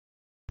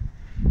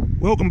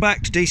Welcome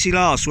back to DC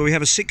Last, where we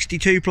have a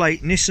 62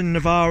 plate Nissan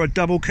Navara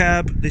double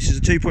cab. This is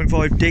a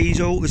 2.5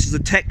 diesel. This is a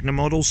Techno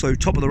model, so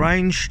top of the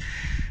range.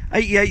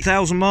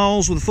 88,000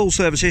 miles with a full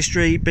service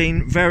history,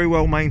 been very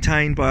well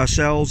maintained by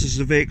ourselves. This is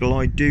a vehicle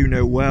I do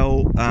know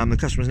well. The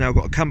customer's now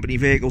got a company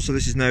vehicle, so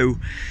this is no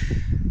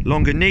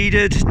longer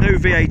needed. No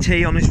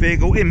VAT on this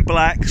vehicle, in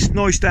black,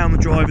 nice down the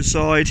driver's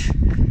side.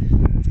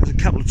 There's a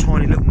couple of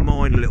tiny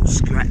minor little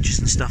scratches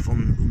and stuff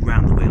on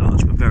around the wheel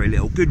arch, but very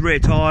little. Good rear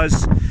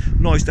tyres,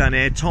 nice down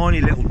here,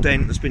 tiny little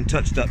dent that's been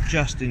touched up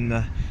just in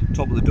the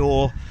top of the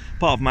door.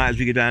 Apart from that, as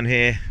we go down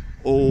here,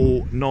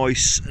 all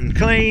nice and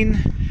clean.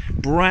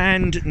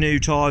 Brand new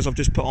tyres I've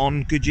just put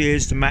on,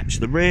 Goodyears to match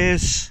the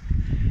rears.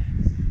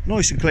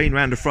 Nice and clean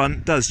around the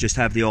front, does just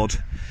have the odd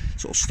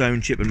sort of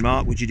stone chip and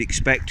mark, which you'd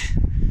expect,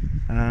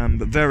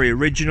 but very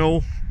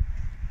original.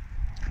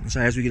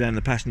 So as we go down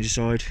the passenger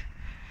side,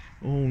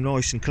 all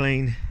nice and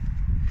clean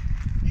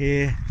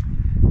here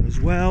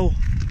as well.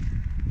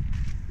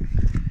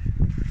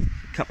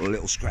 A couple of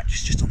little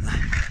scratches just on the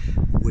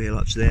wheel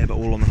arch there, but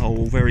all on the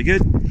whole very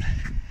good.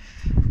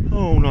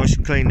 All nice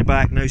and clean in the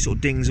back, no sort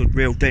of dings or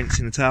real dents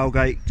in the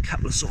tailgate. A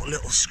couple of sort of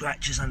little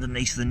scratches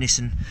underneath the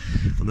Nissan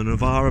on the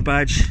Navara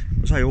badge.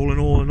 I'd say all in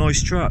all a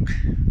nice truck.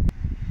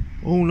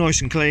 All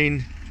nice and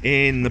clean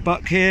in the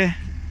buck here.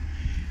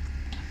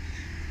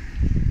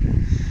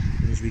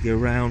 As we go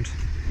round,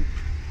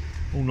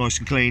 all nice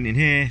and clean in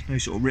here, no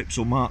sort of rips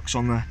or marks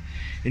on the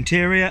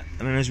interior.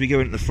 And then as we go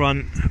into the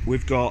front,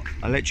 we've got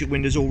electric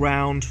windows all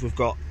round, we've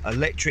got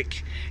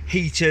electric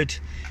heated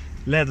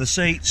leather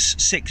seats,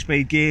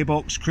 6-speed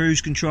gearbox,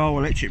 cruise control,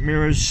 electric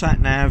mirrors,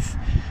 sat nav.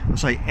 I'll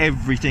say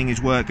everything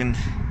is working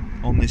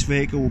on this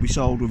vehicle. Will be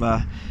sold with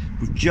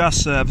we've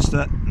just serviced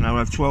it. Now we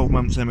have 12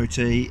 months MOT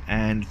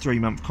and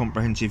 3-month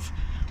comprehensive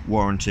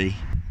warranty.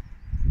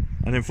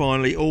 And then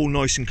finally, all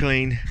nice and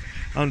clean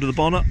under the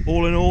bonnet.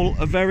 All in all,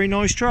 a very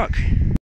nice truck.